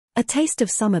A taste of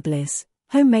summer bliss,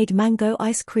 homemade mango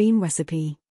ice cream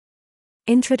recipe.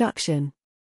 Introduction.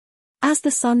 As the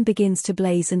sun begins to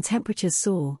blaze and temperatures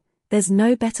soar, there's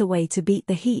no better way to beat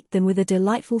the heat than with a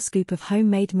delightful scoop of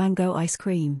homemade mango ice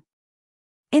cream.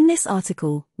 In this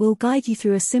article, we'll guide you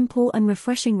through a simple and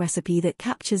refreshing recipe that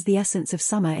captures the essence of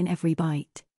summer in every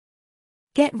bite.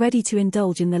 Get ready to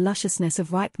indulge in the lusciousness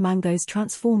of ripe mangoes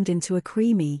transformed into a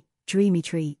creamy, dreamy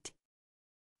treat.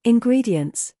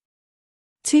 Ingredients: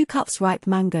 2 cups ripe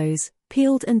mangoes,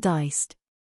 peeled and diced.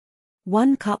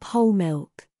 1 cup whole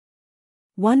milk.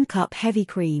 1 cup heavy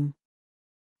cream.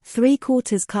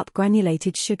 3/4 cup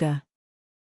granulated sugar.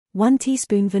 1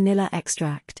 teaspoon vanilla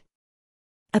extract.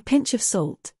 A pinch of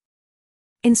salt.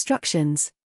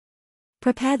 Instructions.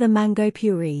 Prepare the mango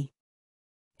puree.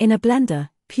 In a blender,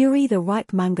 puree the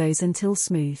ripe mangoes until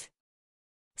smooth.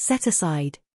 Set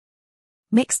aside.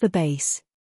 Mix the base.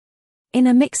 In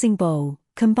a mixing bowl,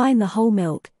 combine the whole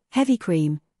milk, heavy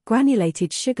cream,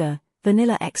 granulated sugar,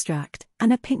 vanilla extract,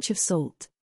 and a pinch of salt.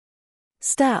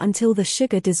 Stir until the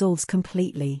sugar dissolves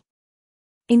completely.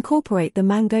 Incorporate the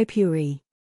mango puree.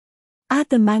 Add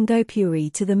the mango puree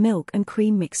to the milk and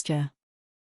cream mixture.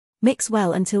 Mix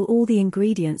well until all the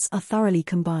ingredients are thoroughly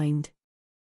combined.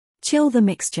 Chill the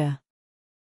mixture.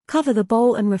 Cover the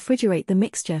bowl and refrigerate the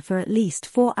mixture for at least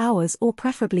 4 hours or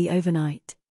preferably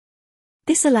overnight.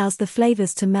 This allows the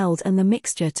flavors to meld and the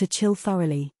mixture to chill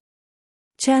thoroughly.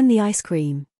 Churn the ice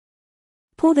cream.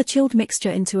 Pour the chilled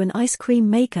mixture into an ice cream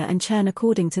maker and churn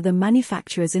according to the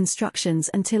manufacturer's instructions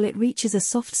until it reaches a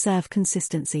soft serve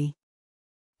consistency.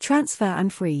 Transfer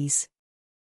and freeze.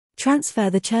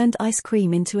 Transfer the churned ice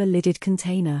cream into a lidded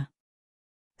container.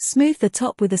 Smooth the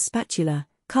top with a spatula,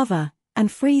 cover,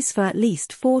 and freeze for at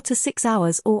least 4 to 6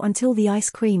 hours or until the ice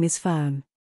cream is firm.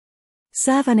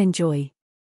 Serve and enjoy.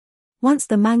 Once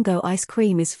the mango ice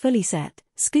cream is fully set,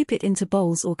 scoop it into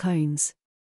bowls or cones.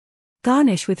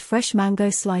 Garnish with fresh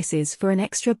mango slices for an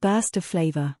extra burst of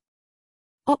flavor.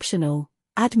 Optional,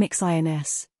 add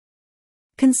mayonnaise.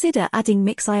 Consider adding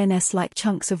mayonnaise like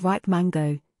chunks of ripe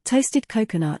mango, toasted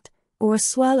coconut, or a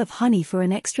swirl of honey for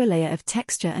an extra layer of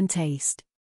texture and taste.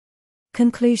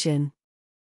 Conclusion.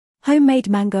 Homemade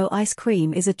mango ice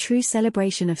cream is a true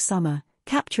celebration of summer,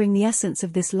 capturing the essence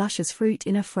of this luscious fruit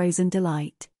in a frozen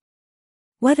delight.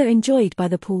 Whether enjoyed by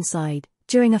the poolside,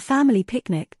 during a family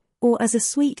picnic, or as a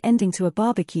sweet ending to a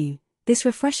barbecue, this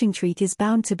refreshing treat is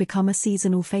bound to become a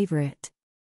seasonal favorite.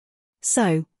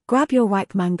 So, grab your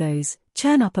ripe mangoes,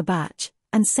 churn up a batch,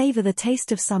 and savor the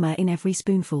taste of summer in every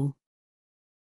spoonful.